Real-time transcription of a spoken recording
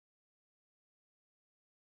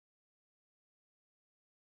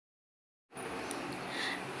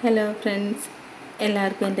Hello friends,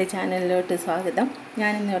 എല്ലാവർക്കും എൻ്റെ ചാനലിലോട്ട് സ്വാഗതം.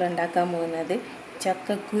 ഞാനിന്നിവിടെ ഉണ്ടാക്കാൻ പോകുന്നത്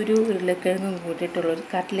ചക്കക്കുരു ഉരുളക്കിഴങ്ങും കൂട്ടിയിട്ടുള്ളൊരു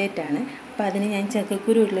കട്ട്ലേറ്റാണ്. അപ്പോൾ അതിന് ഞാൻ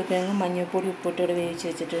ചക്കക്കുരു ഉരുളക്കിഴങ്ങും മഞ്ഞൾപ്പൊടി ഉപ്പിട്ടോടെ വേവിച്ച്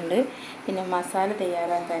വെച്ചിട്ടുണ്ട്. പിന്നെ മസാല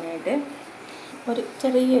തയ്യാറാക്കാനായിട്ട് ഒരു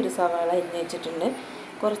ചെറിയൊരു സവാള അരിഞ്ഞ് വെച്ചിട്ടുണ്ട്.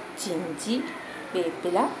 കുറച്ച് ഇഞ്ചി,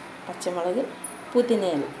 വേപ്പില, പച്ചമുളക്,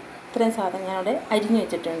 പുതിനയില, ഇത്രയും സാധനം ഞാനിവിടെ അരിഞ്ഞ്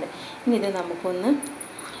വെച്ചിട്ടുണ്ട്. ഇനി ഇത് നമുക്കൊന്ന്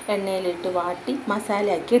എണ്ണയിലിട്ട് വാട്ടി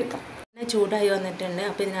മസാലയാക്കി എടുക്കാം. ചൂടായി വന്നിട്ടുണ്ട്.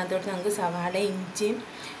 അപ്പോൾ ഇതിനകത്തോട്ട് നമുക്ക് സവാള, ഇഞ്ചിയും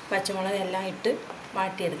പച്ചമുളക് എല്ലാം ഇട്ട്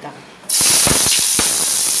വാട്ടിയെടുക്കാം.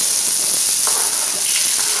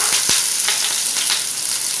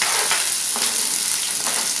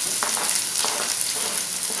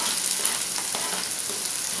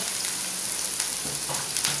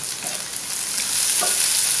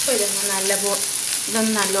 അപ്പോൾ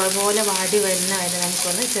ഇതൊന്ന് നല്ലപോലെ വാടി വരുന്ന വരെ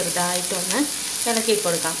നമുക്കൊന്ന് ചെറുതായിട്ടൊന്ന് ഇളക്കി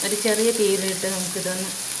കൊടുക്കാം. ഒരു ചെറിയ തീയിലിട്ട്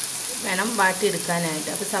നമുക്കിതൊന്ന് വേണം വാട്ടിയെടുക്കാനായിട്ട്.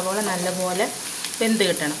 അപ്പോൾ സവോള നല്ലപോലെ വെന്ത്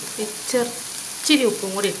കിട്ടണം. ഇച്ചിരി ഉപ്പും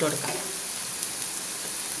കൂടി ഇട്ട് കൊടുക്കാം.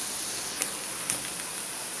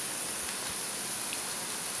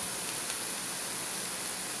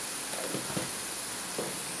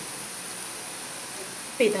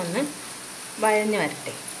 അപ്പോൾ ഇതൊന്ന് വഴഞ്ഞ്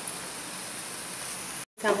വരട്ടെ.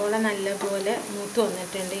 സവോള നല്ലപോലെ മൂത്ത്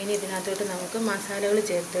വന്നിട്ടുണ്ട്. ഇനി ഇതിനകത്തോട്ട് നമുക്ക് മസാലകൾ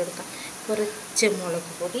ചേർത്ത് കൊടുക്കാം. കുറച്ച്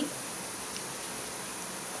മുളക് പൊടി,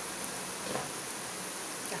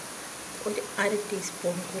 ഒരു 1/2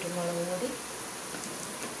 ടീസ്പൂൺ കുരുമുളക് പൊടി,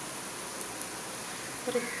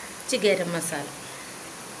 കുറച്ച് ഗരം മസാല.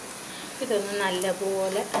 ഇതൊന്ന്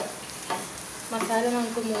നല്ലപോലെ മസാല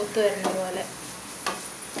നമുക്ക് മൂത്ത് വരുന്ന പോലെ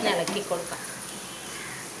ഇളക്കി കൊടുക്കാം.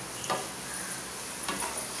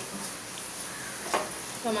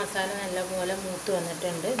 അപ്പോൾ മസാല നല്ലപോലെ മൂത്ത്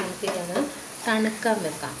വന്നിട്ടുണ്ട്. നമുക്കിതൊന്ന് തണുക്കാൻ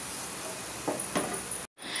വെക്കാം.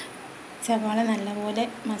 സവാള നല്ലപോലെ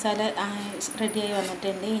മസാല റെഡിയായി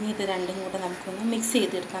വന്നിട്ടുണ്ട്. ഇനി ഇത് രണ്ടും കൂടെ നമുക്കൊന്ന് മിക്സ്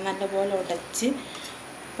ചെയ്തെടുക്കാം. നല്ലപോലെ ഉടച്ച്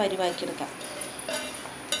പരിവാക്കിയെടുക്കാം.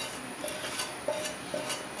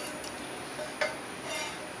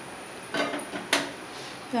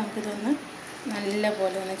 നമുക്കിതൊന്ന്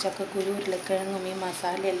നല്ലപോലെ ഒന്ന് ചക്കക്കുരു, ഉരുളക്കിഴങ്ങും ഈ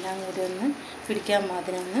മസാല എല്ലാം കൂടി ഒന്ന് പിടിക്കാൻ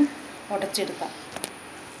മാതിരൊന്ന് ഉടച്ചെടുക്കാം.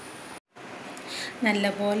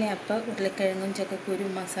 നല്ലപോലെ അപ്പോൾ ഉരുളക്കിഴങ്ങും ചക്കക്കുരു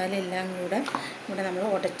മസാല എല്ലാം കൂടെ നമ്മൾ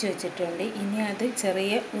ഉടച്ച് വെച്ചിട്ടുണ്ട്. ഇനി അത്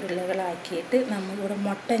ചെറിയ ഉരുളകളാക്കിയിട്ട് നമ്മളിവിടെ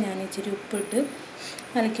മുട്ട ഞാൻ ഇച്ചിരി ഉപ്പിട്ട്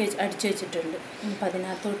അടിച്ച് വെച്ചിട്ടുണ്ട്. അപ്പോൾ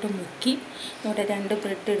അതിനകത്തോട്ട് മുക്കി ഇവിടെ 2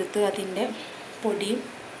 ബ്രെഡ് എടുത്ത് അതിൻ്റെ പൊടിയും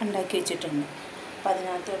ഉണ്ടാക്കി വെച്ചിട്ടുണ്ട്. അപ്പോൾ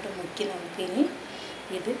അതിനകത്തോട്ട് മുക്കി നമുക്കിനി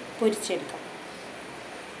ഇത് പൊരിച്ചെടുക്കാം.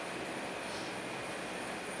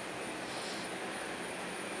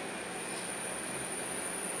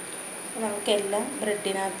 നമുക്കെല്ലാം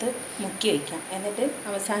ബ്രെഡിനകത്ത് മുക്കി വയ്ക്കാം. എന്നിട്ട്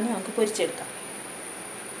അവസാനം നമുക്ക് പൊരിച്ചെടുക്കാം.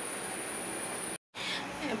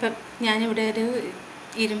 അപ്പം ഞാനിവിടെ ഒരു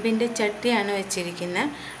ഇരുമ്പിൻ്റെ ചട്ടിയാണ്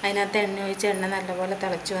വെച്ചിരിക്കുന്നത്. അതിനകത്ത് എണ്ണ ഒഴിച്ച് എണ്ണ നല്ലപോലെ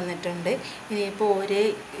തിളച്ച് വന്നിട്ടുണ്ട്. ഇനിയിപ്പോൾ ഒരേ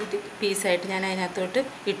പീസായിട്ട് ഞാൻ അതിനകത്തോട്ട്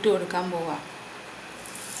ഇട്ട് കൊടുക്കാൻ പോവാം.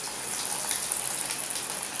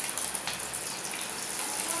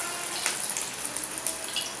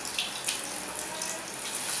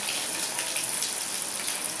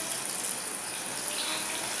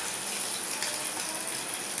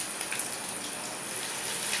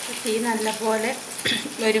 തീ നല്ലപോലെ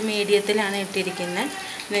ഒരു മീഡിയത്തിലാണ് ഇട്ടിരിക്കുന്നത്.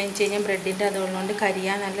 എന്ന് വെച്ച് കഴിഞ്ഞാൽ ബ്രെഡിൻ്റെ അതുകൊണ്ട്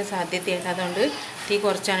കരിയാൻ നല്ല സാധ്യതയുണ്ട്. അതുകൊണ്ട് തീ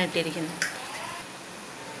കുറച്ചാണ് ഇട്ടിരിക്കുന്നത്.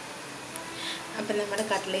 അപ്പം നമ്മുടെ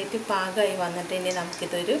കട്ട്ലേറ്റ് പാകമായി വന്നിട്ട് ഇനി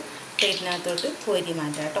നമുക്കിതൊരു പ്ലേറ്റിനകത്തോട്ട് കോരി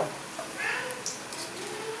മാറ്റാം കേട്ടോ.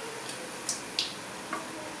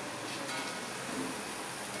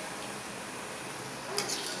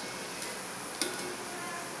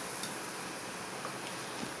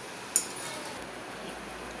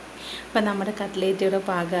 അപ്പം നമ്മുടെ കട്ട്ലേറ്റ് ഇവിടെ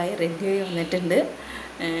പാകമായി റെഡിയായി വന്നിട്ടുണ്ട്.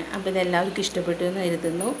 അപ്പോൾ ഇതെല്ലാവർക്കും ഇഷ്ടപ്പെട്ടു എന്ന്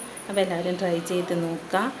കരുതുന്നു. അപ്പോൾ എല്ലാവരും ട്രൈ ചെയ്ത്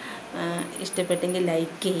നോക്കുക. ഇഷ്ടപ്പെട്ടെങ്കിൽ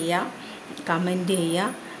ലൈക്ക് ചെയ്യുക, കമൻറ്റ്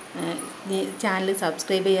ചെയ്യുക. ചാനൽ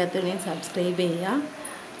സബ്സ്ക്രൈബ് ചെയ്യാത്തവരെയും സബ്സ്ക്രൈബ് ചെയ്യുക.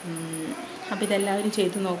 അപ്പോൾ ഇതെല്ലാവരും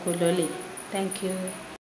ചെയ്ത് നോക്കുമല്ലോ അല്ലേ. Thank you.